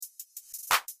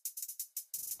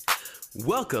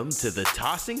Welcome to the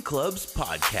Tossing Clubs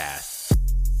podcast.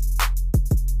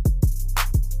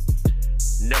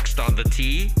 Next on the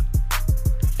tee,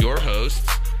 your hosts,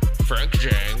 Frank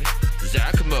Zhang,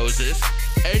 Zach Moses,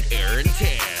 and Aaron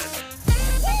Tan.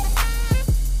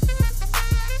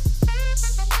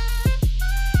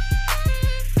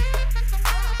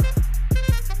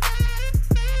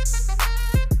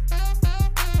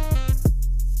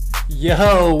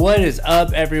 Yo, what is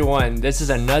up, everyone? This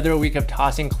is another week of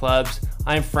Tossing Clubs.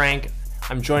 I'm Frank.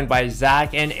 I'm joined by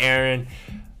Zach and Aaron.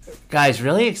 Guys,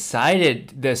 really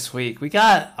excited this week. We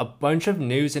got a bunch of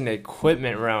news in the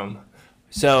equipment realm.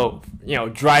 So,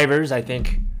 drivers, I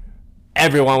think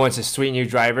everyone wants a sweet new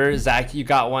driver. Zach, you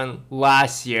got one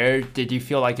last year. Did you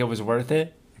feel like it was worth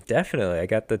it? Definitely. I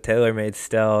got the TaylorMade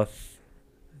Stealth.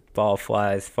 Ball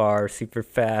flies far, super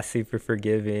fast, super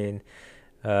forgiving.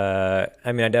 I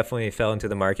definitely fell into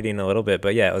the marketing a little bit,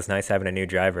 but yeah, it was nice having a new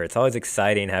driver. It's always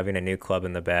exciting having a new club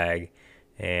in the bag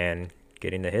and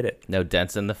getting to hit it. No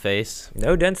dents in the face?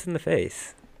 No dents in the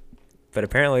face. But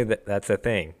apparently that's a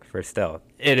thing for Stealth.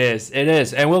 It is.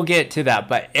 And we'll get to that.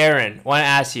 But Aaron, want to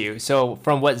ask you, so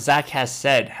from what Zach has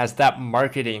said, has that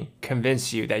marketing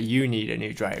convinced you that you need a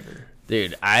new driver?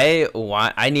 Dude, I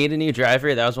need a new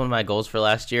driver. That was one of my goals for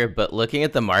last year. But looking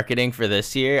at the marketing for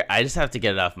this year, I just have to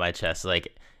get it off my chest.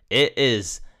 Like, it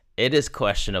is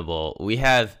questionable. We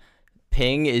have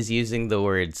Ping is using the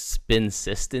word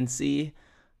spinsistency.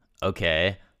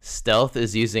 Okay. Stealth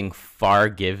is using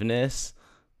forgiveness.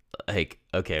 Like,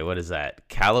 okay, what is that?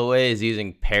 Callaway is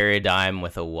using paradigm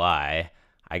with a Y.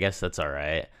 I guess that's all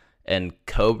right. And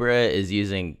Cobra is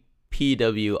using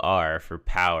PWR for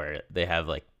power. They have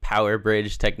like Power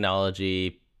Bridge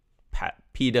technology,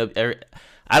 PW.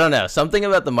 I don't know. Something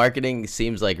about the marketing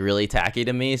seems like really tacky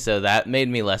to me, so that made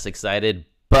me less excited.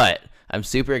 But I'm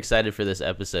super excited for this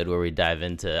episode where we dive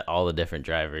into all the different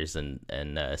drivers and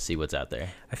see what's out there.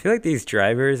 I feel like these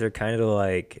drivers are kind of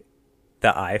like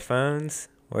the iPhones,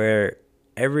 where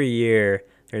every year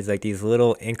there's like these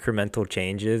little incremental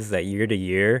changes that year to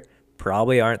year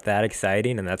probably aren't that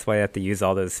exciting, and that's why I have to use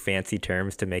all those fancy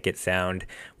terms to make it sound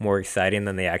more exciting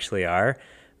than they actually are.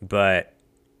 But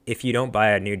if you don't buy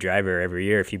a new driver every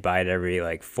year, if you buy it every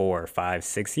like 4, 5,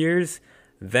 6 years,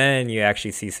 then you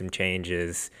actually see some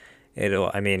changes. I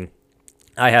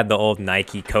had the old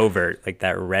Nike Covert, like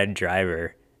that red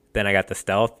driver. Then I got the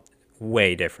Stealth,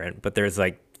 way different, but there's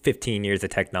like 15 years of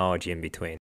technology in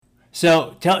between.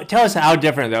 So tell us how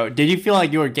different, though. Did you feel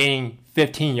like you were gaining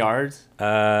 15 yards?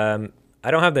 I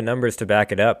don't have the numbers to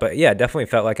back it up, but yeah, definitely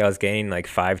felt like I was gaining like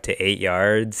 5 to 8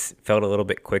 yards, felt a little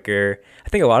bit quicker. I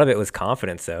think a lot of it was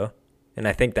confidence, though. And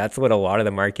I think that's what a lot of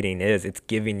the marketing is. It's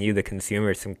giving you, the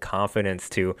consumer, some confidence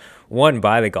to, one,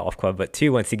 buy the golf club, but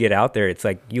two, once you get out there, it's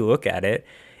like you look at it,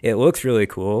 it looks really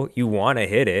cool. You want to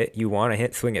hit it. You want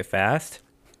to swing it fast.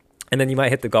 And then you might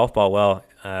hit the golf ball well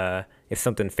if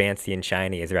something fancy and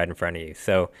shiny is right in front of you.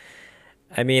 So,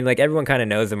 everyone kind of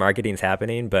knows the marketing's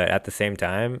happening, but at the same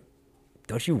time,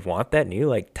 don't you want that new,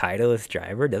 like, Titleist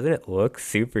driver? Doesn't it look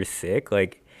super sick?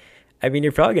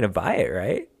 You're probably going to buy it,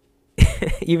 right?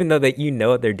 Even though that you know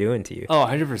what they're doing to you. Oh,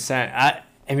 100%. At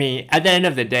the end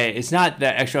of the day, it's not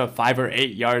the extra 5 or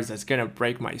 8 yards that's going to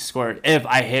break my score if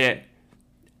I hit it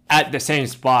at the same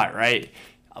spot, right?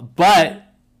 But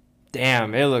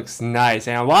damn, it looks nice.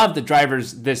 And a lot of the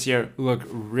drivers this year look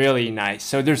really nice.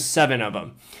 So there's 7 of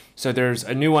them. So there's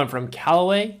a new one from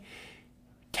Callaway,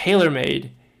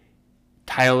 TaylorMade,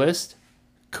 Titleist,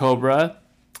 Cobra,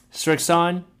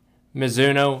 Strixon,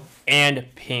 Mizuno, and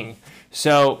Ping.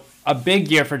 So a big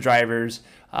year for drivers.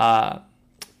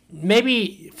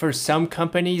 Maybe for some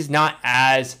companies, not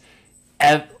as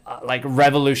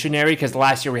revolutionary, because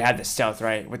last year we had the Stealth,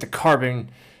 right, with the carbon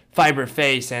fiber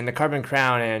face and the carbon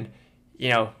crown, and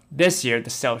this year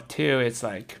the Stealth 2, it's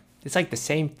like the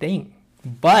same thing.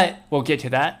 But we'll get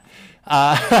to that.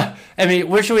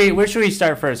 Where should we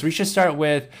start first? We should start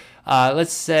with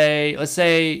let's say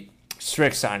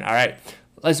Strixon. All right,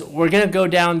 we're gonna go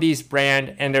down these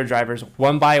brand and their drivers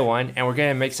one by one, and we're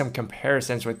gonna make some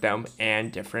comparisons with them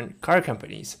and different car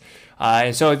companies.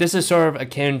 And so this is sort of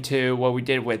akin to what we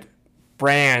did with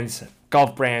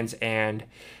golf brands, and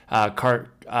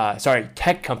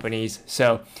tech companies.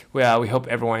 So we hope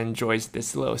everyone enjoys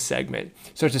this little segment.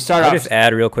 So to start off, I'll just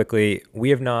add real quickly, we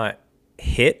have not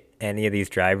hit any of these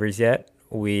drivers yet.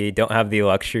 We don't have the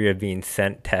luxury of being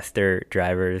sent tester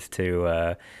drivers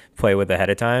to play with ahead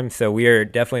of time. So we are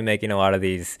definitely making a lot of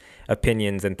these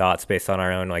opinions and thoughts based on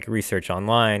our own research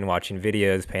online, watching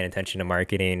videos, paying attention to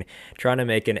marketing, trying to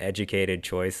make an educated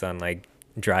choice on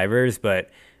drivers, but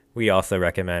we also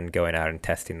recommend going out and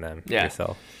testing them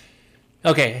yourself.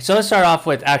 Okay, so let's start off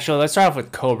with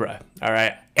Cobra. All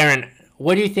right, Aaron,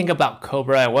 what do you think about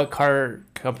Cobra? What car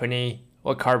company,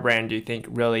 what car brand do you think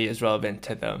really is relevant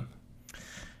to them?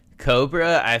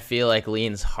 Cobra, I feel like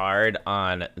leans hard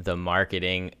on the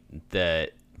marketing.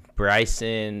 The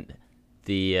Bryson,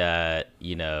 Ricky,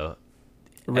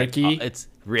 it's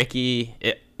Ricky.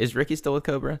 Is Ricky still with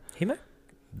Cobra? He might.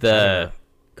 The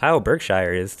Kyle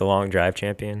Berkshire is the long drive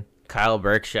champion. Kyle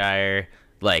Berkshire,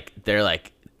 like they're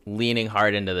like leaning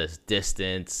hard into this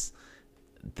distance.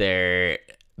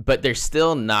 But they're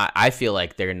still not. I feel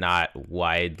like they're not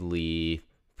widely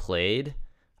played.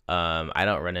 I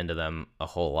don't run into them a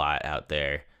whole lot out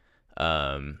there.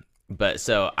 But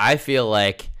so I feel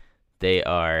like they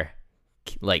are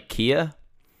like Kia.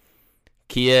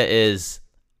 Kia is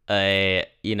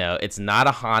it's not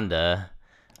a Honda,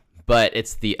 but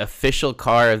it's the official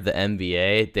car of the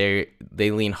NBA.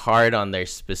 They lean hard on their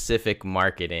specific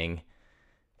marketing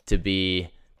to be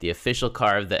the official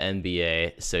car of the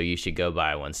NBA, so you should go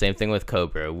buy one. Same thing with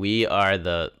Cobra. We are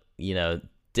the,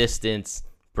 distance,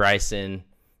 Bryson,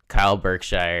 Kyle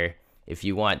Berkshire. If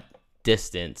you want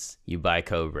distance, you buy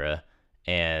Cobra,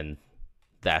 and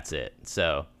that's it.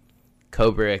 So,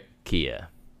 Cobra, Kia.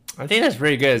 I think that's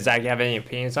pretty good. Zach, you have any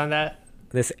opinions on that?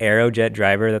 This Aerojet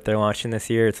driver that they're launching this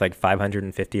year, it's like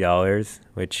 $550,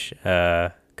 which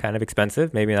kind of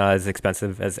expensive. Maybe not as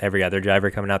expensive as every other driver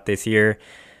coming out this year.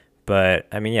 But,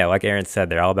 I mean, yeah, like Aaron said,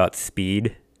 they're all about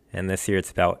speed. And this year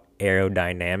it's about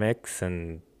aerodynamics.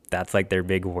 And that's like their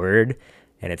big word.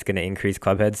 And it's going to increase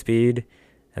clubhead speed.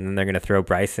 And then they're going to throw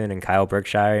Bryson and Kyle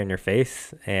Berkshire in your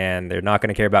face. And they're not going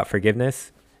to care about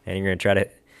forgiveness. And you're going to try to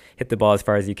hit the ball as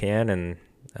far as you can. And,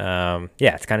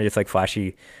 yeah, it's kind of just like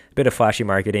a bit of flashy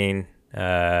marketing.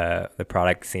 The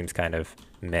product seems kind of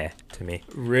meh to me.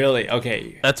 Really?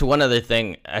 Okay. That's one other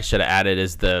thing I should have added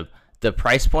is the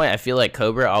price point. I feel like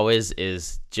Cobra always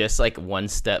is just like one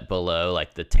step below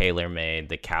like the TaylorMade,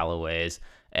 the Callaways,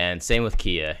 and same with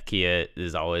Kia. Kia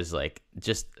is always like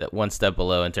just one step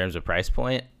below in terms of price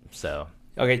point. So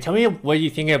Okay, tell me what you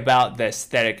think about the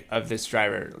aesthetic of this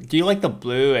driver. Do you like the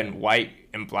blue and white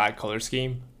and black color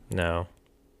scheme? No.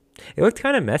 It looked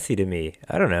kind of messy to me.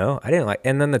 I don't know. I didn't like.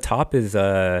 And then the top is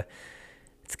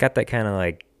it's got that kind of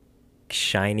like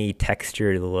shiny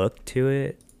textured look to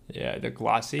it. Yeah, the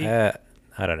glossy. I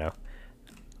don't know.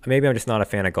 Maybe I'm just not a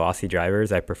fan of glossy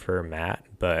drivers. I prefer matte,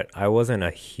 but I wasn't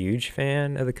a huge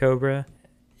fan of the Cobra.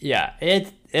 Yeah,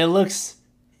 it looks.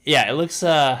 Yeah, it looks.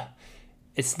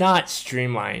 It's not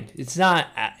streamlined. It's not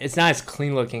as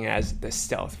clean looking as the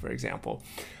Stealth, for example.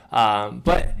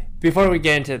 But before we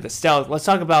get into the Stealth, let's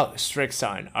talk about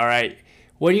Strixon. All right,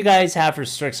 what do you guys have for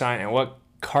Strixon, and what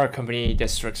car company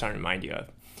does Strixon remind you of?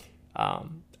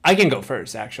 I can go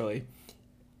first, actually.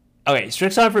 Okay,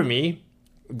 Strixon for me,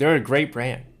 they're a great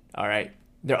brand. All right,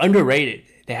 they're underrated.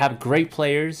 They have great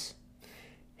players,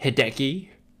 Hideki,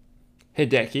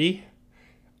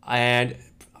 and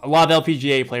a lot of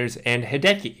LPGA players and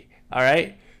Hideki. All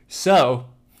right, so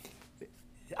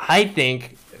I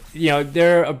think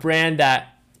they're a brand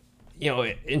that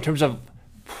in terms of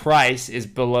price is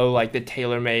below like the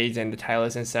TaylorMades and the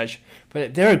Titleist and such,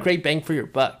 but they're a great bang for your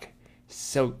buck.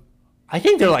 So I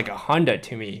think they're like a Honda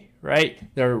to me, right?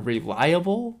 They're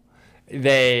reliable.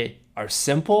 They are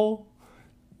simple.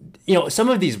 Some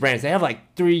of these brands, they have like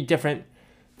 5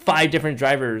 different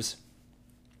drivers.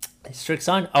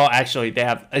 Strixon? Oh, actually, they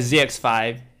have a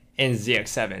ZX5 and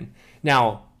ZX7.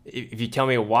 Now, if you tell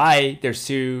me why there's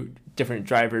 2 different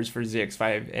drivers for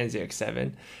ZX5 and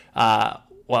ZX7,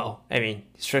 well, I mean,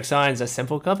 Strixon's a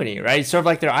simple company, right? It's sort of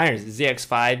like their irons,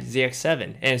 ZX5,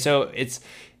 ZX7. And so it's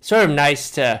sort of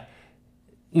nice to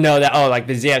know that, like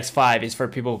the ZX5 is for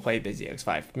people who play the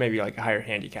ZX5, maybe like a higher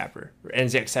handicapper, and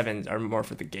ZX7s are more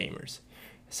for the gamers.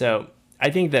 So I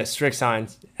think that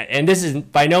Strixon, and this is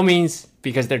by no means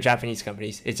because they're Japanese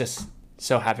companies, it just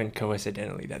so happened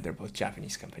coincidentally that they're both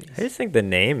Japanese companies. I just think the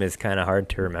name is kind of hard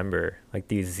to remember. Like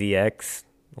these ZX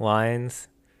lines,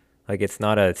 like it's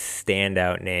not a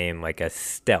standout name like a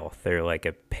Stealth or like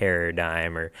a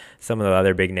Paradigm or some of the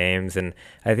other big names. And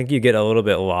I think you get a little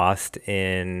bit lost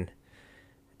in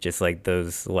just like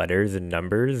those letters and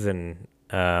numbers. And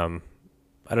I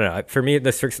don't know. For me,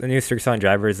 the new Strixon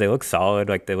drivers, they look solid.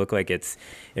 Like they look like it's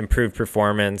improved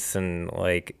performance and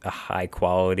like a high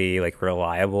quality, like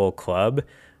reliable club,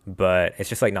 but it's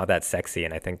just like not that sexy.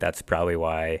 And I think that's probably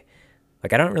why,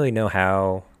 like, I don't really know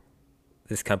how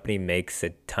this company makes a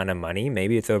ton of money.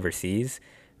 Maybe it's overseas,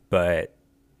 but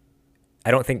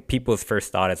I don't think people's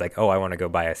first thought is like, oh, I want to go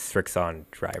buy a Strixon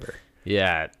driver.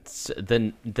 Yeah,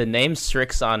 the name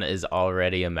Strixon is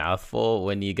already a mouthful.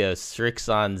 When you go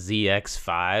Strixon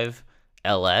ZX5,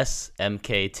 LS,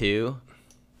 MK2.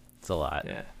 It's a lot.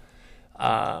 Yeah.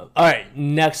 All right,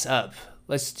 next up,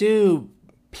 let's do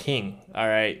Ping. All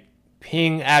right,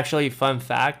 Ping, actually, fun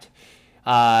fact,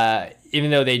 even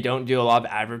though they don't do a lot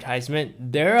of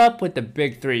advertisement, they're up with the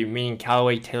big three, meaning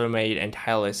Callaway, TaylorMade, and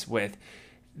Titleist, with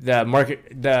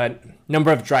the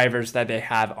number of drivers that they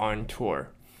have on tour.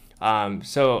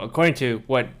 So according to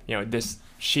what this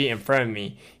sheet in front of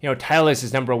me, Titleist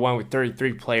is number 1 with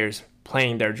 33 players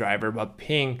playing their driver, but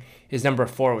Ping is number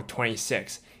 4 with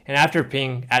 26. And after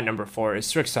Ping at number 4 is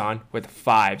Strixon with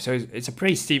 5. So it's a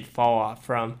pretty steep fall off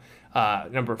from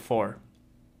number 4.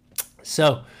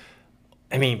 So,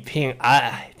 I mean, Ping,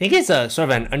 I think it's a sort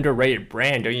of an underrated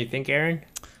brand, don't you think, Aaron?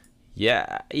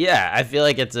 Yeah. I feel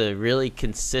like it's a really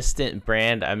consistent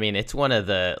brand. I mean, it's one of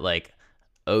the like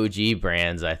OG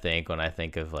brands, I think, when I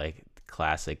think of like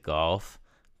classic golf.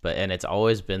 And it's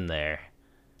always been there.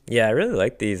 Yeah, I really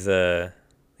like these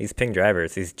Ping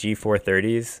drivers, these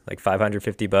G430s, like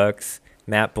 $550,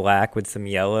 matte black with some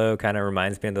yellow. Kind of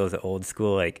reminds me of those old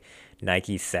school like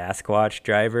Nike Sasquatch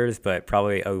drivers, but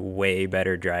probably a way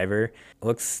better driver.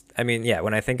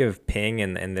 When I think of Ping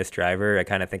and this driver, I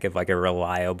kind of think of like a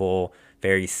reliable,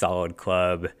 very solid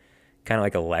club, kind of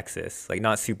like a Lexus, like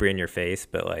not super in your face,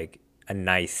 but like a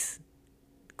nice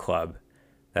club.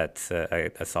 That's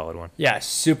a solid one. Yeah,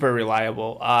 super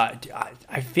reliable.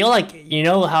 I feel like,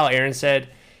 how Aaron said,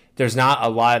 there's not a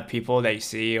lot of people that you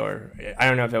see, or I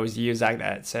don't know if it was you, Zach,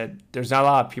 that said there's not a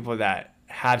lot of people that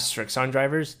have Strixon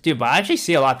drivers. Dude, but I actually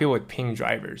see a lot of people with Ping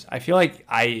drivers. I feel like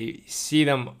I see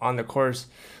them on the course,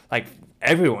 like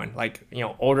everyone, like,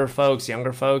 older folks,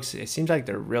 younger folks. It seems like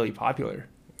they're really popular.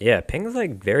 Yeah, Ping's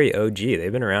like very OG.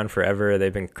 They've been around forever.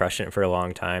 They've been crushing it for a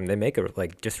long time. They make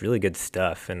just really good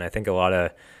stuff, and I think a lot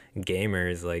of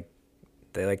gamers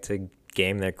they like to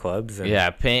game their clubs.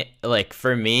 Yeah, Ping. Like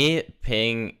for me,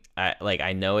 Ping.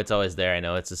 I know it's always there. I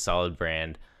know it's a solid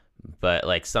brand, but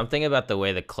like something about the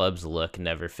way the clubs look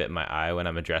never fit my eye when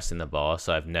I'm addressing the ball.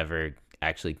 So I've never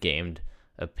actually gamed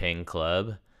a Ping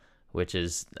club, which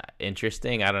is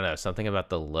interesting. I don't know, something about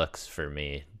the looks for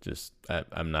me. Just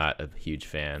I'm not a huge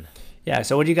fan. Yeah.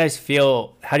 So what do you guys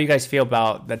feel? How do you guys feel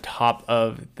about the top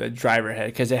of the driver head?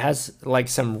 Because it has like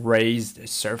some raised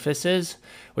surfaces,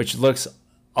 which looks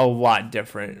a lot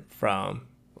different from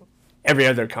every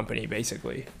other company,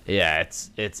 basically. Yeah,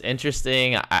 it's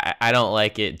interesting. I don't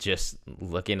like it just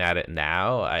looking at it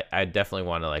now. I definitely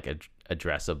want to like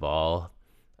address a ball,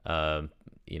 when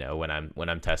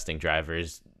I'm testing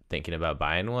drivers, thinking about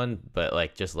buying one. But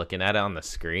like just looking at it on the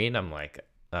screen, I'm like,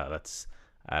 oh,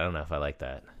 I don't know if I like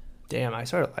that. Damn, I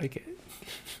sort of like it.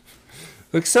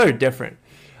 Looks sort of different.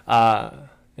 Yeah.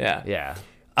 Yeah.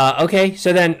 Okay,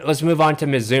 so then let's move on to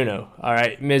Mizuno. All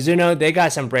right, Mizuno, they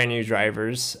got some brand new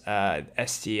drivers.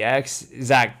 STX.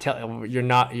 Zach,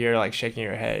 you're like shaking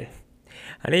your head.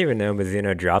 I didn't even know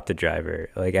Mizuno dropped a driver.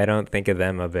 Like, I don't think of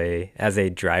them as a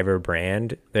driver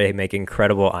brand. They make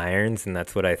incredible irons, and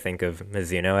that's what I think of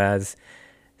Mizuno as.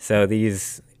 So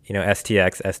these,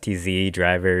 STX, STZ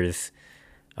drivers,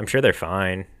 I'm sure they're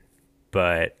fine,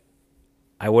 but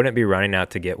I wouldn't be running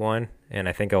out to get one. And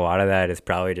I think a lot of that is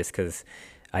probably just because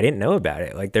I didn't know about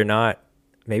it. Like, they're not,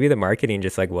 maybe the marketing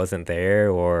just like wasn't there,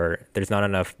 or there's not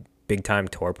enough big time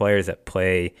tour players that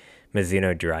play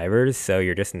Mizuno drivers, so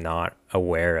you're just not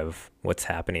aware of what's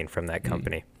happening from that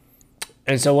company.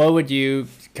 And so what would you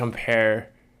compare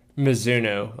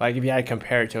Mizuno, like if you had to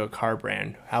compare it to a car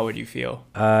brand, how would you feel?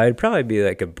 It'd probably be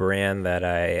like a brand that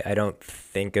I don't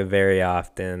think of very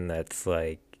often, that's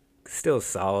like still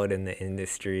solid in the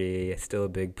industry, still a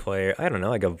big player. I don't know,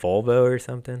 like a Volvo or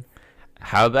something.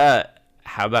 How about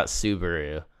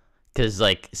Subaru? Because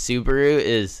like Subaru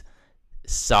is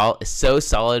so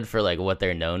solid for like what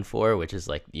they're known for, which is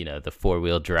like, the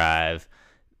 4-wheel drive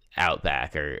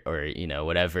Outback or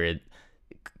whatever,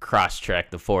 Crosstrek,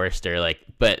 the Forester, like,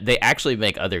 but they actually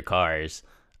make other cars,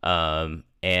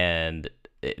 and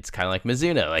it's kind of like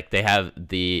Mizuno. Like, they have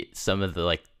some of the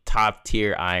like top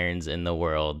tier irons in the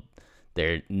world.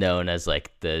 They're known as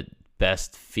like the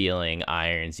best feeling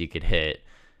irons you could hit,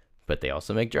 but they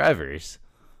also make drivers.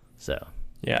 So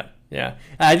yeah,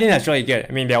 I think that's really good.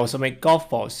 I mean, they also make golf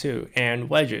balls too, and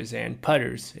wedges and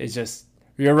putters. It's just,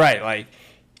 you're right, like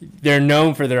they're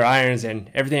known for their irons, and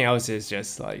everything else is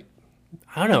just like,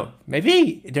 I don't know,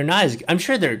 maybe they're not as, I'm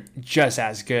sure they're just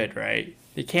as good, right?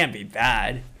 They can't be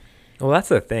bad. Well, that's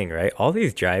the thing, right? All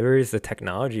these drivers, the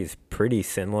technology is pretty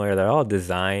similar. They're all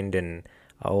designed in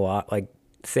a lot, like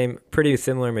pretty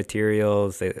similar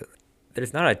materials.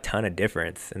 There's not a ton of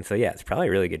difference. And so, yeah, it's probably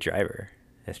a really good driver.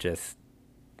 It's just,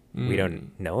 we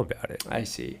don't know about it. I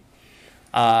see.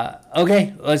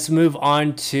 Okay, let's move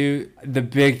on to the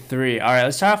big three. All right,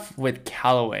 let's start off with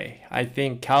Callaway. I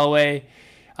think Callaway,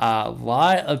 a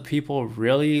lot of people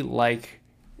really like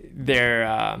their,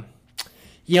 a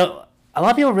lot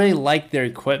of people really like their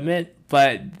equipment,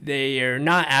 but they are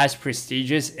not as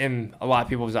prestigious in a lot of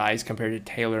people's eyes compared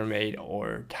to TaylorMade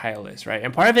or Titleist, right?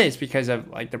 And part of it is because of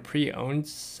like the pre-owned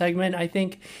segment. I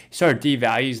think sort of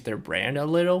devalues their brand a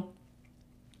little.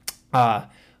 But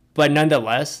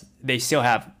nonetheless, they still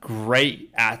have great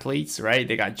athletes, right?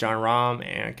 They got John Rahm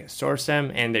and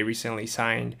Sorsum, and they recently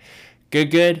signed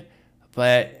Good.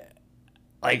 But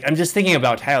like, I'm just thinking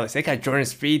about Titleist. They got Jordan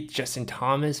Spieth, Justin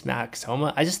Thomas, Max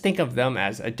Homa. I just think of them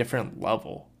as a different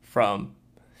level from,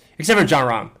 except for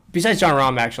John Rahm. Besides John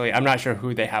Rahm, actually, I'm not sure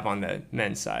who they have on the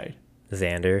men's side.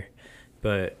 Xander.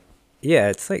 But yeah,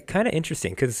 it's like kind of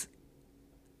interesting because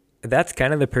that's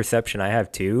kind of the perception I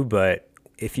have too. But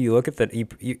if you look at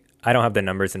I don't have the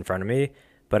numbers in front of me,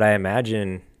 but I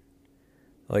imagine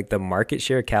like the market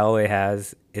share Callaway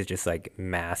has is just like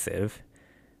massive.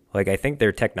 Like I think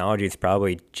their technology is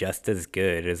probably just as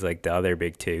good as like the other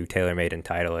big two, TaylorMade and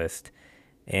Titleist.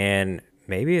 And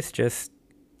maybe it's just,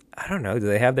 I don't know, do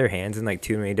they have their hands in like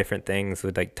too many different things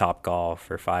with like Top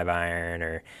Golf or 5-iron,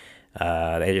 or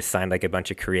they just signed like a bunch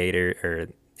of creator or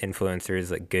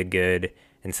influencers like good.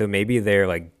 And so maybe their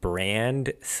like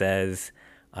brand says,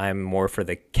 I'm more for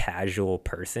the casual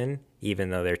person, even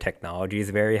though their technology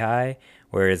is very high.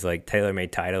 Whereas like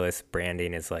TaylorMade Titleist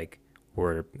branding is like,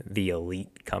 we're the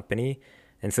elite company.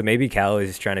 And so maybe Callaway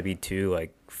is trying to be too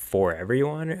like for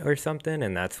everyone or something.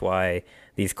 And that's why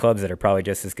these clubs that are probably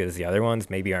just as good as the other ones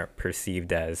maybe aren't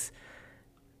perceived as,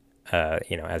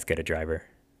 as good a driver.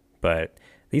 But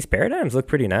these Paradigms look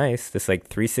pretty nice. This like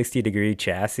 360-degree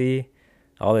chassis,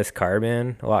 all this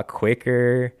carbon, a lot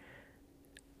quicker.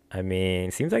 I mean,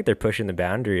 it seems like they're pushing the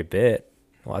boundary a bit.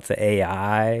 Lots of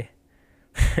AI.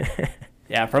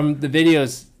 Yeah, from the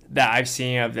videos that I've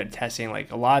seen of the testing,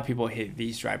 like a lot of people hit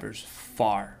these drivers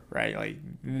far, right? Like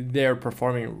they're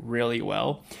performing really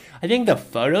well. I think the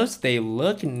photos, they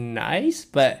look nice,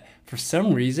 but for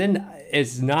some reason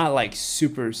it's not like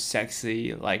super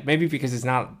sexy. Like maybe because it's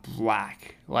not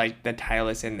black, like the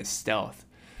Titleist and the Stealth,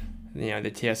 the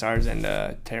TSRs and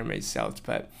the TaylorMade Stealths,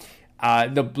 but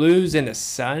the blues and the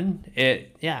sun, I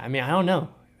don't know.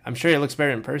 I'm sure it looks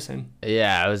better in person.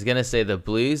 Yeah, I was gonna say the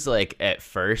blues, like at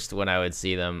first when I would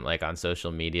see them like on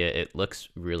social media, it looks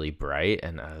really bright,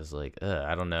 and I was like,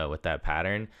 I don't know, with that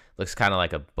pattern, looks kind of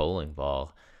like a bowling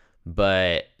ball.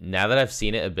 But now that I've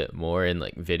seen it a bit more in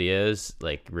like videos,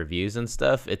 like reviews and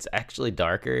stuff, it's actually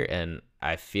darker, and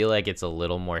I feel like it's a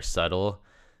little more subtle.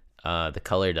 The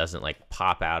color doesn't like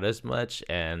pop out as much,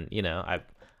 and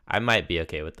I might be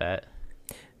okay with that.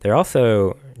 They're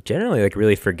also generally like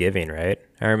really forgiving, right?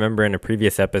 I remember in a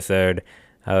previous episode,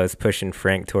 I was pushing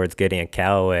Frank towards getting a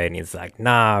Callaway, and he's like,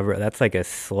 "Nah, bro, that's like a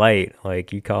slight.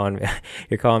 Like you're calling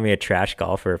me a trash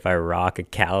golfer if I rock a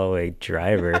Callaway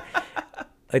driver."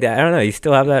 Like I don't know. You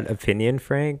still have that opinion,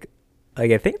 Frank? Like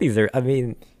I think these are. I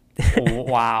mean,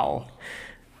 wow.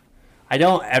 I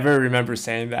don't ever remember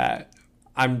saying that.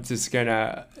 I'm just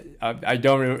gonna. I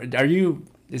don't. Are you?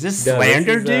 Is this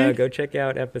slander, dude? Go check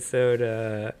out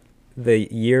episode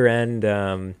the year-end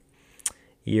what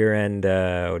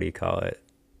do you call it?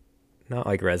 Not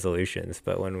like resolutions,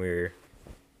 but when we were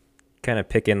kind of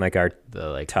picking like the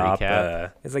like top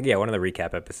recap. It's like one of the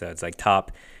recap episodes, like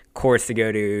top course to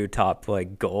go to, top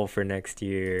like goal for next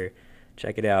year.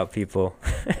 Check it out, people.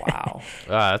 Wow.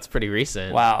 Wow, that's pretty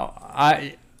recent. Wow.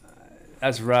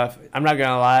 That's rough. I'm not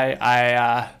gonna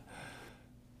lie.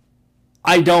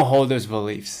 I don't hold those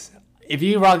beliefs. If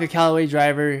you rock a Callaway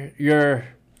driver, you're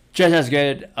just as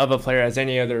good of a player as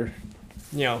any other,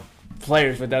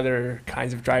 players with other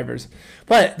kinds of drivers.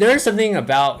 But there is something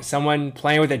about someone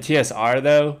playing with a TSR,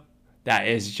 though, that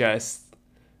is just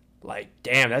like,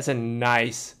 damn, that's a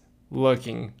nice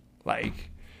looking,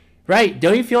 like, right?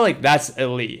 Don't you feel like that's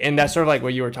elite? And that's sort of like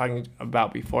what you were talking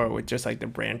about before with just like the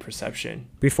brand perception.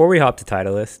 Before we hop to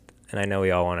Titleist, and I know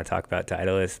we all want to talk about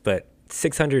Titleist, but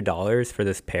 $600 for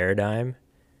this Paradigm,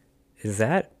 is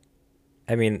that,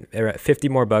 I mean, they're at 50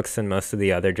 more bucks than most of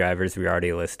the other drivers we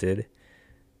already listed.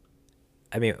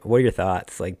 I mean, what are your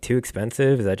thoughts? Like, too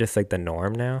expensive? Is that just like the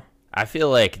norm now? I feel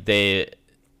like they're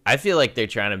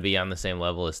trying to be on the same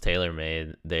level as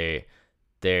TaylorMade.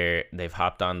 They've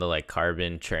hopped on the like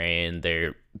carbon train.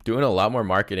 They're doing a lot more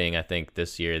marketing, I think,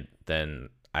 this year than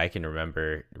I can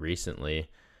remember recently.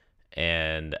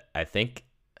 And I think,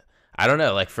 I don't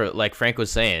know, like Frank was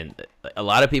saying, a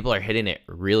lot of people are hitting it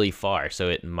really far, so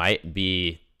it might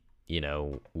be,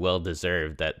 well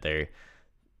deserved that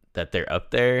that they're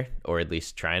up there, or at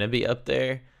least trying to be up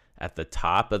there at the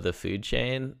top of the food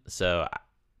chain. So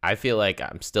I feel like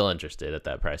I'm still interested at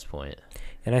that price point.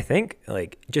 And I think,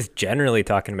 like, just generally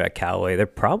talking about Callaway, they're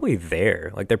probably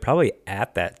there. Like, they're probably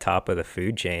at that top of the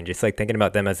food chain. Just like thinking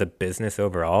about them as a business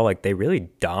overall, like, they really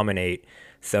dominate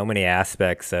so many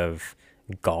aspects of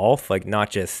golf. Like, not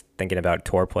just thinking about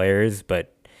tour players,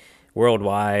 but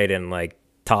worldwide. And like,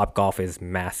 Top Golf is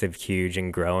massive, huge,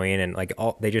 and growing. And like,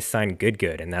 they just signed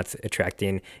Good, and that's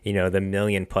attracting, the 1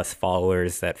 million+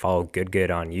 followers that follow Good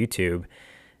on YouTube.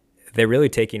 They're really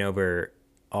taking over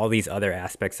all these other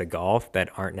aspects of golf that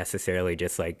aren't necessarily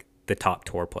just like the top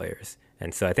tour players.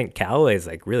 And so I think Callaway is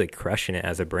like really crushing it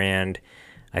as a brand.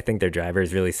 I think their driver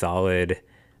is really solid.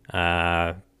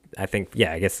 I think,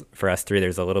 I guess for us three,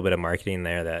 there's a little bit of marketing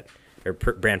there that, or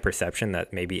brand perception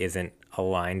that maybe isn't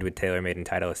aligned with TaylorMade and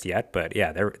Titleist yet. But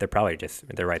yeah, they're probably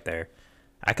they're right there.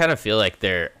 I kind of feel like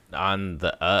they're on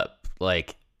the up.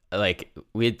 Like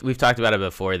we've talked about it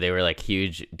before. They were like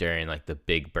huge during like the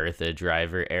Big Bertha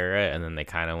driver era, and then they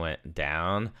kind of went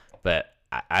down. But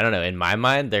I don't know. In my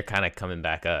mind, they're kind of coming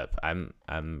back up.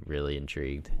 I'm really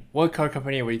intrigued. What car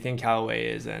company would you think Callaway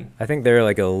is in? I think they're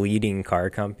like a leading car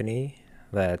company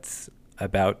that's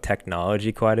about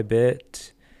technology quite a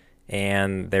bit,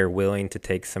 and they're willing to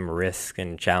take some risk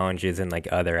and challenges in like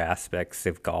other aspects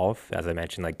of golf, as I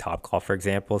mentioned, like Top Golf, for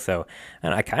example. So,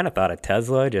 and I kind of thought of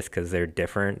Tesla just because they're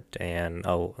different and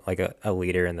a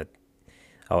leader in the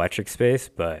electric space,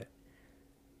 but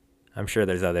I'm sure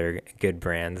there's other good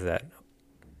brands that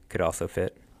could also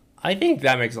fit. I think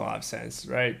that makes a lot of sense,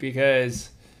 right?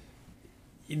 Because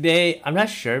I'm not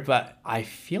sure, but I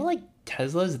feel like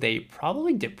Teslas, they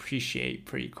probably depreciate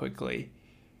pretty quickly.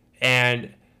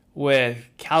 And with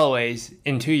Callaway's,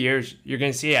 in 2 years, you're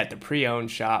going to see it at the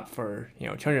pre-owned shop for,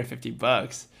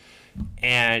 $250.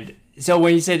 And so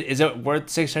when you said, is it worth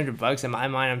 $600? In my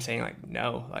mind, I'm saying like,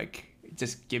 no, like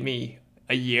just give me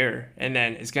a year and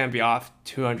then it's going to be off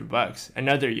 $200.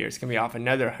 Another year, it's going to be off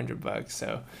another $100.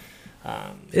 So,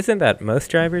 isn't that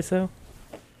most drivers though?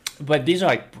 But these are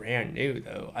like brand new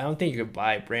though. I don't think you could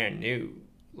buy brand new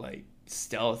like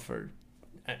Stealth for,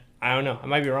 I don't know. I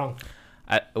might be wrong.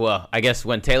 I guess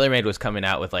when TaylorMade was coming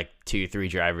out with like 2-3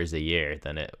 drivers a year,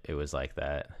 then it was like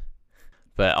that.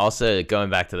 But also going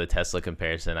back to the Tesla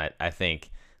comparison, I think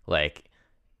like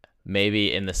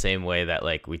maybe in the same way that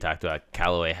like we talked about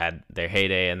Callaway had their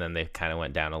heyday and then they kind of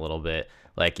went down a little bit.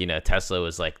 Like, Tesla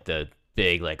was like the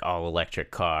big like all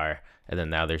electric car, and then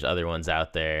now there's other ones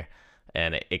out there,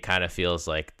 and it kind of feels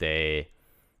like I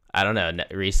don't know,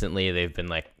 recently they've been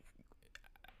like,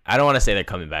 I don't want to say they're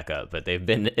coming back up, but they've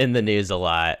been in the news a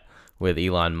lot with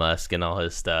Elon Musk and all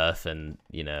his stuff. And,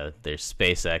 there's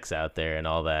SpaceX out there and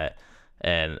all that.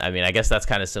 And I mean, I guess that's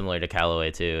kind of similar to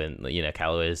Callaway too. And,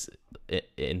 Callaway is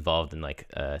involved in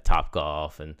like Top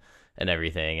Golf and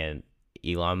everything. And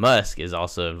Elon Musk is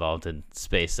also involved in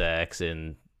SpaceX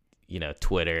and,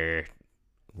 Twitter,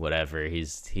 whatever.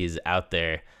 He's out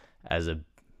there as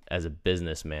a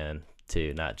businessman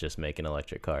too, not just making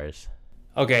electric cars.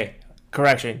 Okay.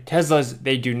 Correction. Teslas,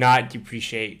 they do not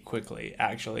depreciate quickly.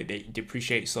 Actually, they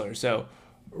depreciate slower. So,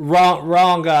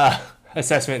 wrong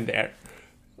assessment there.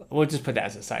 We'll just put that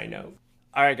as a side note.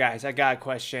 All right, guys, I got a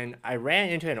question. I ran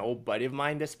into an old buddy of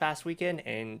mine this past weekend,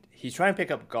 and he's trying to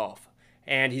pick up golf.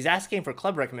 And he's asking for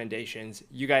club recommendations.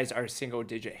 You guys are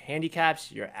single-digit handicaps.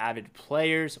 You're avid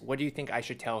players. What do you think I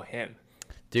should tell him?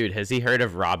 Dude, has he heard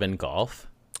of Robin Golf?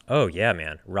 Oh, yeah,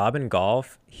 man. Robin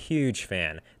Golf, huge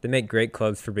fan. They make great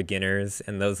clubs for beginners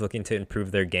and those looking to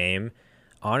improve their game.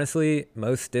 Honestly,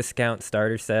 most discount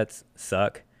starter sets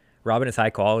suck. Robin is high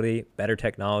quality, better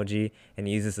technology, and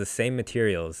uses the same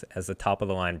materials as the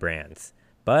top-of-the-line brands,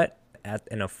 but at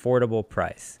an affordable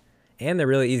price. And they're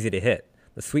really easy to hit.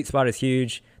 The sweet spot is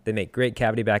huge. They make great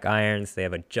cavity back irons. They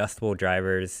have adjustable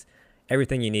drivers.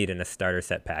 Everything you need in a starter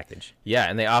set package. Yeah,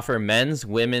 and they offer men's,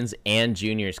 women's, and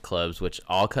juniors clubs, which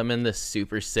all come in this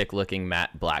super sick looking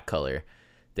matte black color.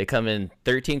 They come in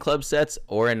 13 club sets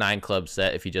or a 9 club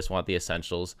set if you just want the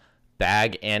essentials.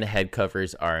 Bag and head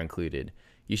covers are included.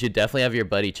 You should definitely have your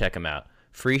buddy check them out.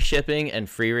 Free shipping and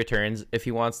free returns if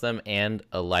he wants them, and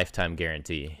a lifetime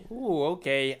guarantee. Ooh,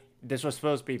 okay. This was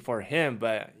supposed to be for him,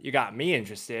 but you got me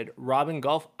interested. Robin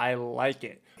Golf, I like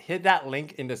it. Hit that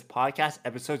link in this podcast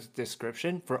episode's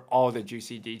description for all the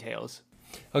juicy details.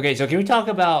 Okay, so can we talk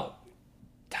about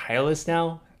Titleist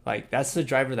now? Like, that's the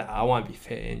driver that I want to be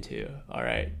fit into. All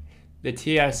right, the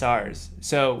TSRs.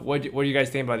 So what do you guys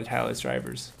think about the Titleist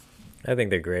drivers? I think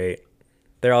they're great.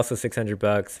 They're also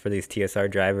 $600 for these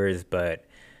TSR drivers, but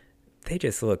they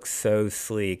just look so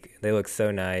sleek. They look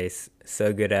so nice,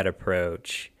 so good at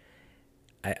approach.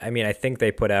 I mean, I think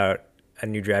they put out a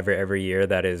new driver every year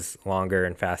that is longer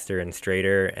and faster and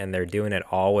straighter, and they're doing it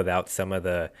all without some of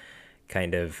the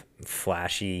kind of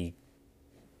flashy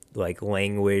like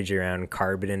language around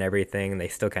carbon and everything. They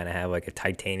still kind of have like a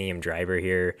titanium driver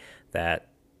here that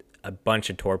a bunch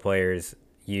of tour players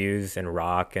use and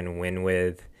rock and win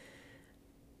with.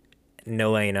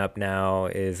 No Laying Up now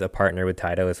is a partner with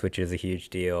Titleist, which is a huge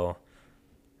deal.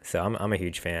 So I'm a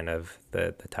huge fan of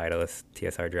the Titleist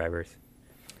TSR drivers.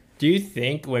 Do you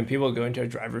think when people go into a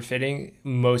driver fitting,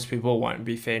 most people want to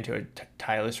be fit into a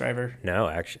Titleist driver? No,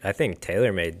 actually, I think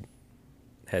TaylorMade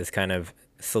has kind of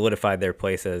solidified their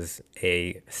place as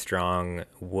a strong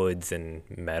woods and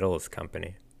metals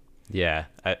company. Yeah,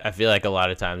 I feel like a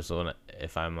lot of times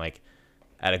if I'm like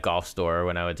at a golf store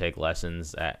when I would take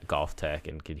lessons at Golf Tech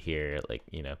and could hear like,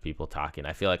 you know, people talking,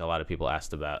 I feel like a lot of people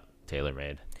asked about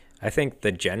TaylorMade. I think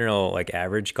the general like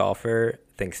average golfer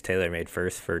thinks TaylorMade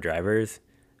first for drivers.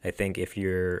 I think if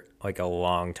you're like a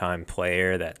long time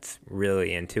player that's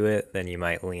really into it, then you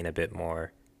might lean a bit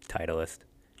more Titleist,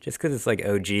 just because it's like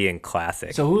OG and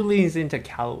classic. So who leans into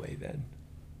Callaway then?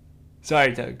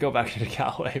 Sorry to go back into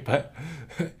Callaway, but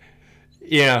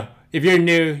you know, if you're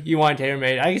new, you want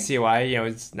TaylorMade. I can see why. You know,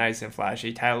 it's nice and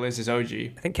flashy. Titleist is OG.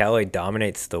 I think Callaway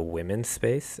dominates the women's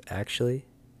space. Actually,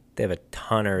 they have a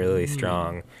ton of really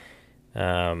strong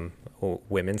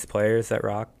women's players that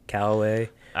rock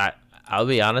Callaway. I'll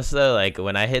be honest though, like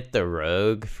when I hit the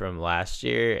Rogue from last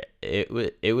year, it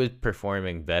was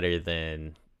performing better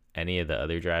than any of the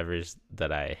other drivers that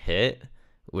I hit,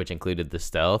 which included the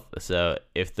Stealth. So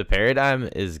if the Paradigm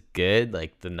is good,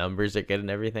 like the numbers are good and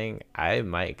everything, I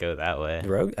might go that way.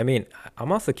 Rogue. I mean,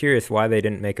 I'm also curious why they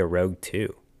didn't make a Rogue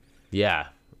 2. Yeah.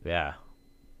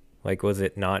 Like, was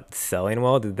it not selling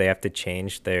well? Did they have to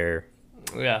change the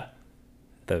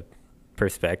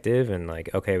perspective and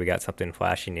like, okay, we got something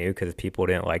flashy new because people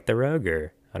didn't like the Rogue,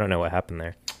 or I don't know what happened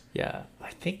there. Yeah, I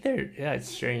think it's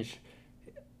strange.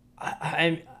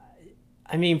 I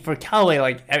mean, for Callaway,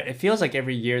 like it feels like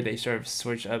every year they sort of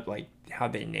switch up like how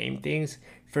they name things.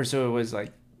 First, it was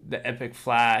like the Epic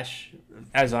Flash,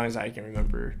 as long as I can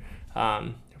remember,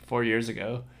 4 years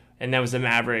ago, and that was the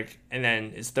Maverick, and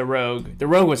then it's the Rogue. The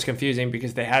Rogue was confusing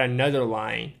because they had another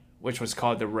line which was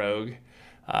called the Rogue,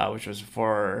 which was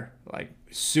for like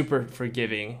super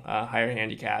forgiving higher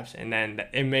handicaps, and then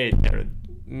it made their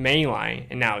main line,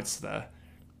 and now it's the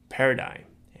Paradigm.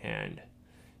 And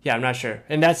yeah, I'm not sure,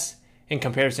 and that's in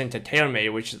comparison to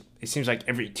TaylorMade, which it seems like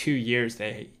every 2 years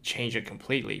they change it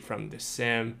completely from the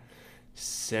Sim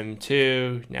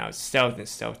 2, now it's Stealth and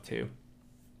Stealth 2.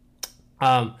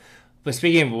 But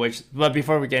speaking of which, but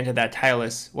before we get into that,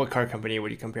 Titleist, what car company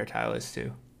would you compare Titleist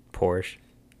to? Porsche.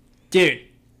 Dude,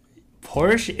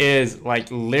 Porsche is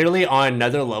like literally on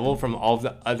another level from all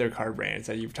the other car brands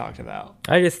that you've talked about.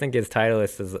 I just think it's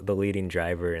Titleist is the leading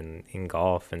driver in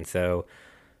golf, and so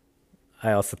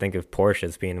I also think of Porsche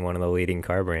as being one of the leading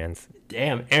car brands.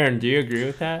 Damn, Aaron, do you agree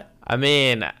with that? I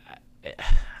mean,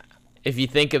 if you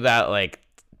think about like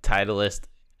Titleist,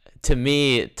 to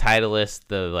me, Titleist,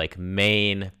 the like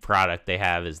main product they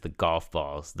have is the golf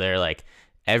balls. They're like,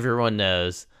 everyone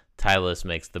knows Titleist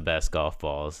makes the best golf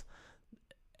balls.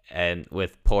 And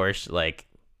with Porsche, like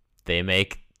they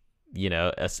make, you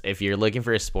know, if you're looking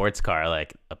for a sports car,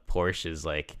 like a Porsche is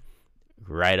like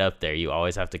right up there. You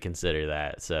always have to consider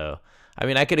that. So, I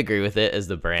mean, I could agree with it as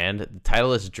the brand. The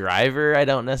Titleist driver, I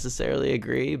don't necessarily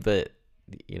agree, but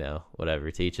you know, whatever,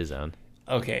 to each his own.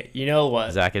 Okay, you know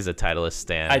what? Zach is a Titleist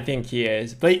stan. I think he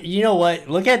is. But you know what?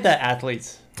 Look at the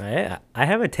athletes. I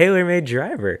have a TaylorMade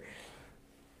driver.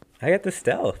 I got the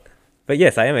Stealth. But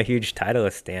yes, I am a huge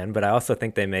Titleist stan, but I also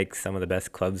think they make some of the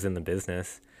best clubs in the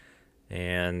business.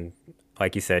 And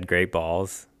like you said, great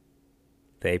balls.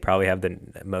 They probably have the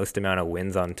most amount of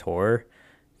wins on tour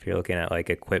if you're looking at like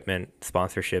equipment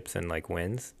sponsorships and like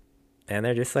wins. And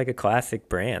they're just like a classic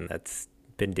brand that's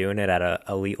been doing it at a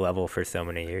elite level for so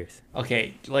many years.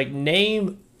 Okay,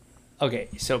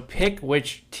 so pick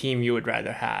which team you would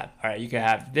rather have. All right, you could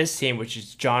have this team, which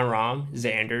is John Rahm,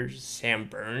 Xander, Sam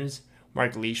Burns,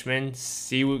 Mark Leishman,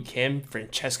 Siwoo Kim,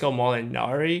 Francesco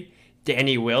Molinari,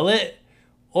 Danny Willett,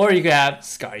 or you could have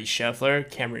Scotty Scheffler,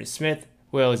 Cameron Smith,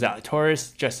 Will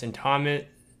Zalatoris, Justin Thomas,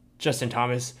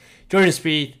 Jordan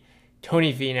Spieth,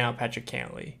 Tony Finau, Patrick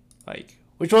Cantlay. Like,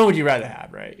 which one would you rather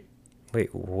have, right?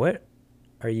 Wait, what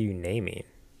are you naming?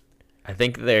 I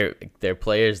think they're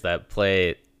players that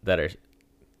are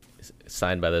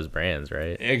signed by those brands,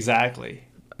 right? Exactly.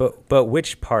 But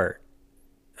which part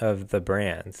of the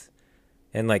brands?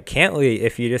 And like Cantlay,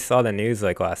 if you just saw the news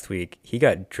like last week, he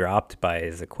got dropped by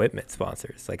his equipment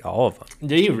sponsors, like all of them.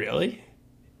 Do you really?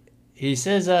 He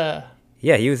says,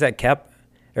 Yeah, he was at Cap,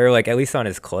 or like at least on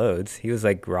his clothes, he was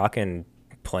like rocking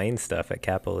plane stuff at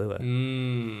Kapalua.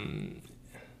 And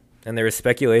there was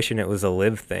speculation it was a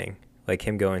live thing, like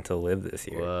him going to live this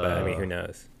year. Whoa. But I mean, who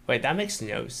knows? Wait, that makes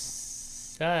no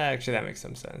actually, that makes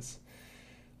some sense.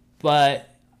 But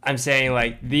I'm saying,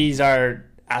 like, these are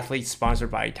athletes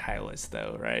sponsored by Titleist,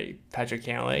 though, right? Patrick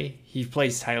Cantlay, he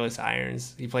plays Titleist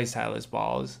irons. He plays Titleist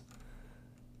balls.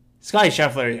 Scotty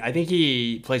Scheffler, I think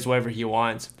he plays whatever he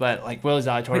wants. But, like, Will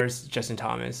Zalatoris, Justin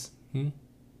Thomas.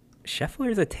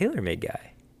 Scheffler's a TaylorMade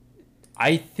guy.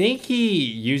 I think he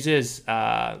uses...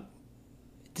 doesn't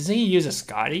he use a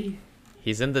Scotty?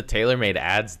 He's in the TaylorMade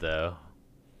ads, though.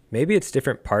 Maybe it's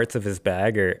different parts of his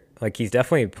bag, or like he's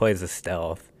definitely plays a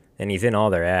Stealth, and he's in all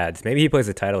their ads. Maybe he plays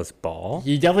a Titleist ball.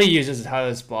 He definitely uses a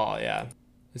Titleist ball, yeah.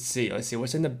 Let's see.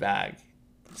 What's in the bag?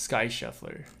 Sky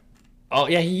Scheffler. Oh,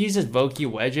 yeah, he uses Vokey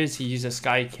wedges. He uses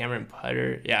Sky Cameron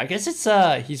putter. Yeah, I guess it's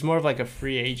he's more of like a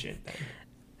free agent then.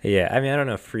 Yeah, I mean, I don't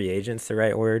know if free agent's the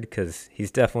right word, because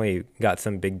he's definitely got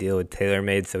some big deal with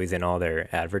TaylorMade, so he's in all their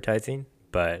advertising.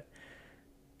 But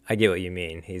I get what you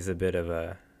mean. He's a bit of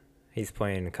a... He's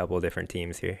playing a couple of different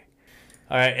teams here.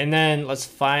 All right, and then let's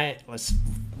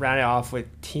round it off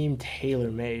with Team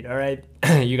TaylorMade. All right,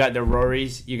 you got the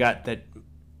Rorys, you got the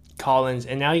Collins,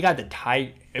 and now you got the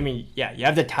Tiger. I mean, yeah, you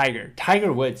have the Tiger.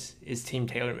 Tiger Woods is Team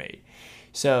TaylorMade.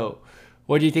 So,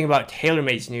 what do you think about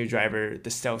TaylorMade's new driver, the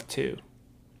Stealth 2?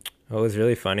 What was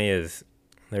really funny is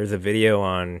there's a video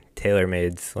on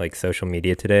TaylorMade's like social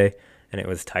media today, and it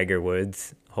was Tiger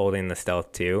Woods holding the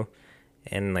Stealth 2.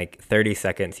 In like 30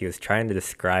 seconds, he was trying to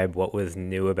describe what was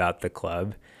new about the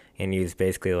club. And he was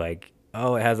basically like,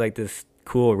 oh, it has like this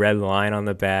cool red line on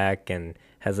the back and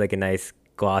has like a nice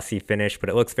glossy finish, but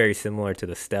it looks very similar to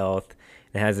the Stealth.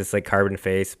 It has this like carbon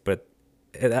face, but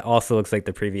it also looks like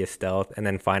the previous Stealth. And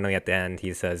then finally at the end,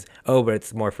 he says, oh, but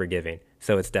it's more forgiving.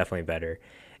 So it's definitely better.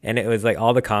 And it was like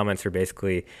all the comments were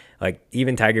basically like,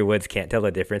 even Tiger Woods can't tell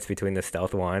the difference between the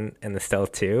Stealth 1 and the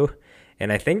Stealth 2.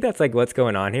 And I think that's like what's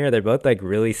going on here. They're both like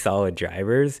really solid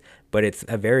drivers, but it's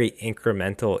a very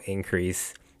incremental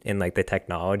increase in like the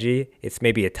technology. It's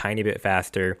maybe a tiny bit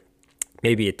faster,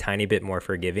 maybe a tiny bit more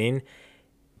forgiving,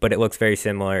 but it looks very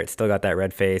similar. It's still got that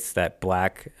red face, that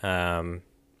black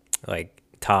like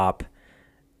top.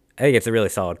 I think it's a really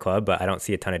solid club, but I don't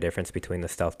see a ton of difference between the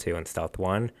Stealth 2 and Stealth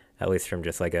 1, at least from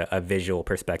just like a visual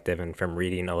perspective and from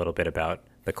reading a little bit about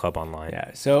the club online. Yeah.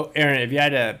 So, Aaron, if you had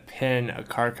to pin a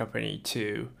car company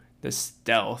to the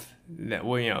Stealth, that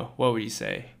what would you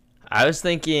say? I was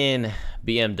thinking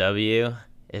BMW.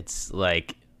 It's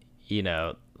like,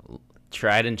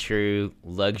 tried and true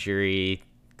luxury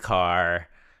car,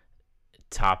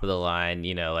 top of the line.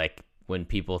 Like when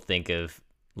people think of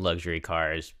luxury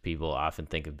cars, people often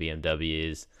think of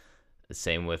BMWs. The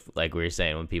same with, like we were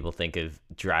saying, when people think of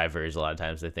drivers, a lot of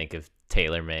times they think of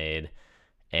TaylorMade.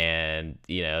 And,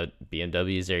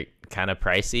 BMWs are kind of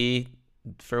pricey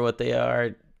for what they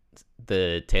are.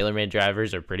 The TaylorMade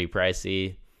drivers are pretty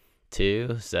pricey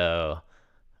too. So,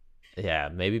 yeah,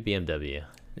 maybe BMW.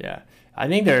 Yeah. I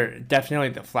think they're definitely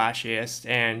the flashiest,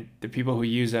 and the people who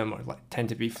use them tend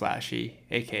to be flashy,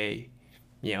 aka,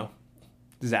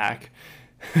 Zach.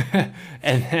 And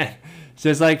then it's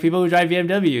just like people who drive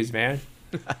BMWs, man.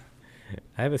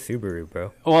 I have a Subaru,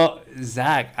 bro. Well,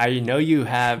 Zach, I know you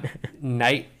have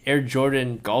Nike Air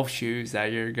Jordan golf shoes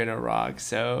that you're going to rock.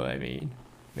 So, I mean,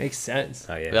 makes sense.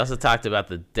 Oh, yeah. We also talked about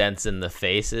the dents in the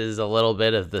faces a little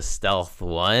bit of the Stealth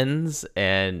 1s.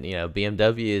 And,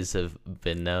 BMWs have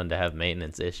been known to have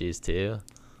maintenance issues too.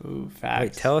 Ooh, facts.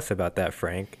 Wait, tell us about that,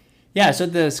 Frank. Yeah, so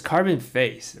this carbon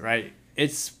face, right?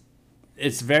 It's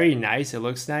very nice. It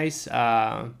looks nice.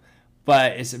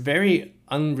 But it's very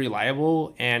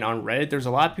unreliable, and on Reddit there's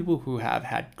a lot of people who have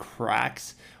had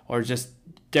cracks or just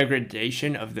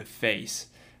degradation of the face,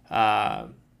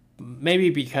 maybe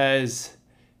because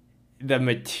the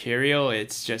material,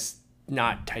 it's just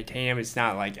not titanium, it's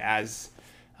not like as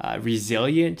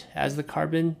resilient as the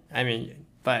carbon. I mean,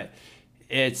 but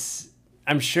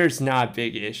I'm sure it's not a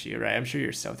big issue, right? I'm sure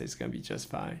your Stealth is going to be just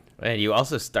fine. And you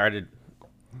also started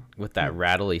with that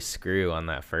rattly screw on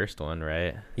that first one,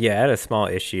 right? Yeah, I had a small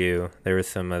issue. There was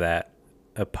some of that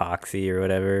epoxy or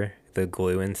whatever, the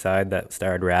glue inside that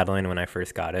started rattling when I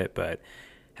first got it, but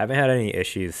haven't had any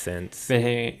issues since.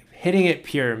 Been hitting it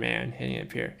pure, man. Hitting it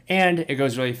pure. And it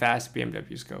goes really fast.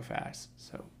 BMWs go fast.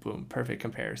 So, boom, perfect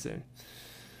comparison.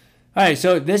 All right,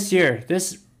 so this year,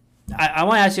 I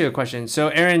want to ask you a question. So,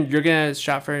 Aaron, you're going to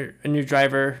shop for a new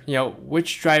driver.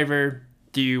 Which driver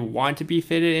do you want to be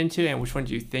fitted into, and which one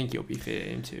do you think you'll be fitted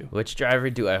into? Which driver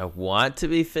do I want to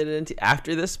be fitted into?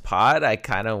 After this pod, I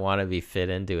kind of want to be fit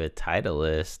into a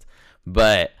Titleist.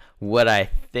 But what I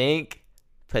think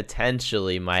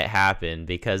potentially might happen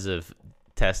because of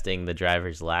testing the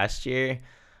drivers last year,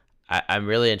 I'm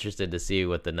really interested to see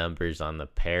what the numbers on the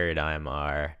Paradigm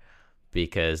are,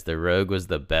 because the Rogue was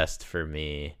the best for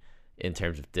me in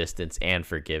terms of distance and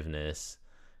forgiveness.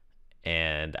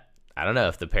 And I don't know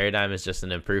if the Paradigm is just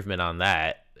an improvement on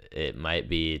that, it might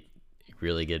be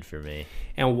really good for me.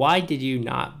 And why did you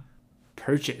not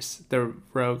purchase the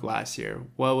Rogue last year?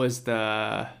 What was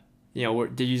the,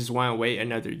 did you just want to wait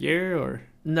another year or?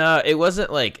 No, it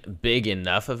wasn't like big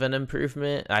enough of an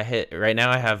improvement. Right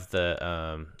now I have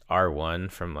the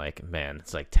R1 from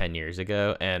it's like 10 years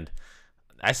ago, and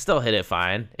I still hit it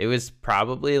fine. It was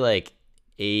probably like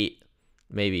 8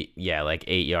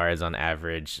 yards on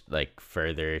average, like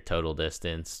further total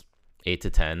distance, 8 to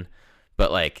 10.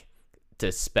 But like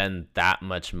to spend that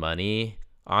much money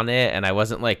on it, and I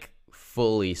wasn't like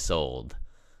fully sold.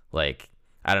 Like,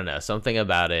 I don't know, something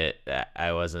about it,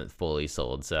 I wasn't fully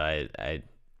sold. So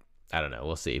I don't know,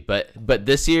 we'll see. But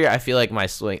this year I feel like my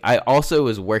swing, I also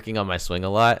was working on my swing a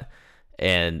lot,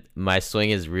 and my swing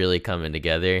is really coming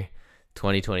together.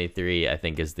 2023 I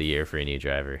think is the year for a new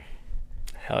driver.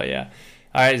 Hell yeah.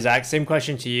 All right, Zach, same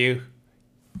question to you.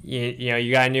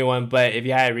 You got a new one, but if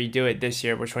you had to redo it this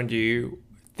year, which one do you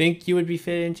think you would be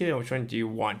fit into, and which one do you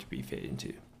want to be fit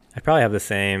into? I probably have the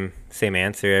same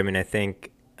answer. I mean, I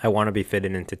think I want to be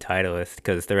fitted into Titleist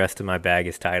because the rest of my bag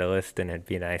is Titleist, and it'd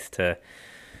be nice to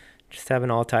just have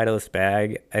an all Titleist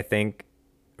bag. I think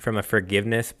from a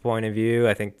forgiveness point of view,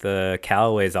 I think the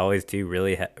Callaways always do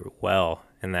really well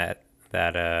in that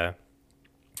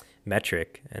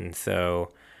metric, and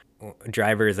so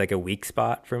driver is like a weak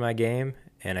spot for my game,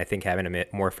 and I think having a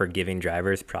more forgiving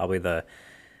driver is probably the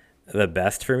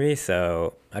best for me.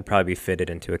 So I'd probably be fitted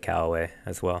into a Callaway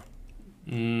as well.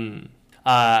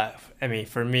 I mean,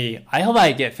 for me, I hope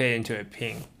I get fit into a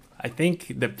Ping. I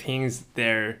think the Pings,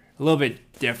 they're a little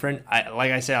bit different.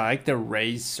 Like I said, I like the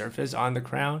raised surface on the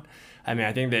crown. I mean,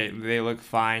 I think they look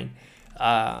fine.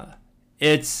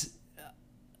 It's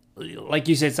like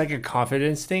you said, it's like a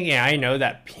confidence thing, and I know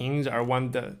that Pings are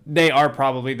they are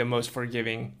probably the most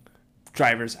forgiving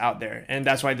drivers out there, and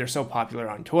that's why they're so popular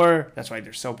on tour. That's why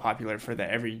they're so popular for the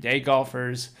everyday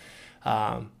golfers.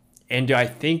 And do I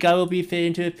think I will be fit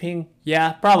into a Ping?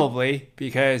 Yeah, probably,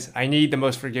 because I need the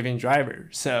most forgiving driver.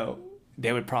 So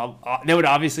they would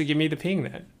obviously give me the Ping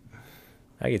then.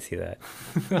 I could see that.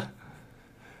 All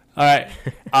right.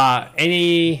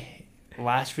 Any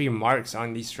last remarks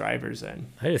on these drivers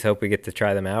then? I just hope we get to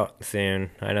try them out soon.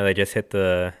 I know they just hit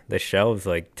the shelves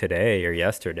like today or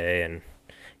yesterday, and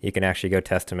you can actually go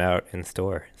test them out in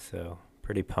store. So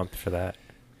pretty pumped for that.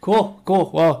 Cool.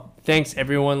 Well, thanks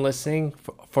everyone listening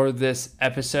for this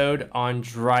episode on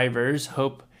drivers.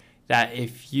 Hope that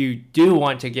if you do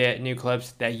want to get new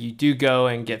clubs, that you do go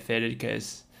and get fitted,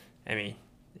 because I mean,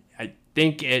 I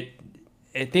think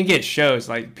it shows.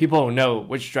 Like, people know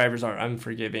which drivers are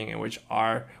unforgiving and which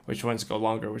ones go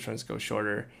longer, which ones go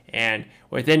shorter. And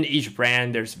within each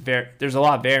brand, there's a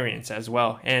lot of variance as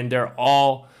well, and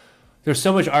there's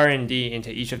so much R&D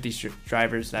into each of these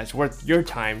drivers that's worth your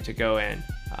time to go and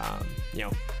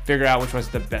figure out which one's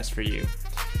the best for you.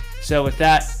 So with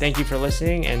that, thank you for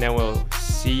listening, and then we'll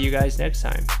see you guys next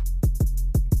time.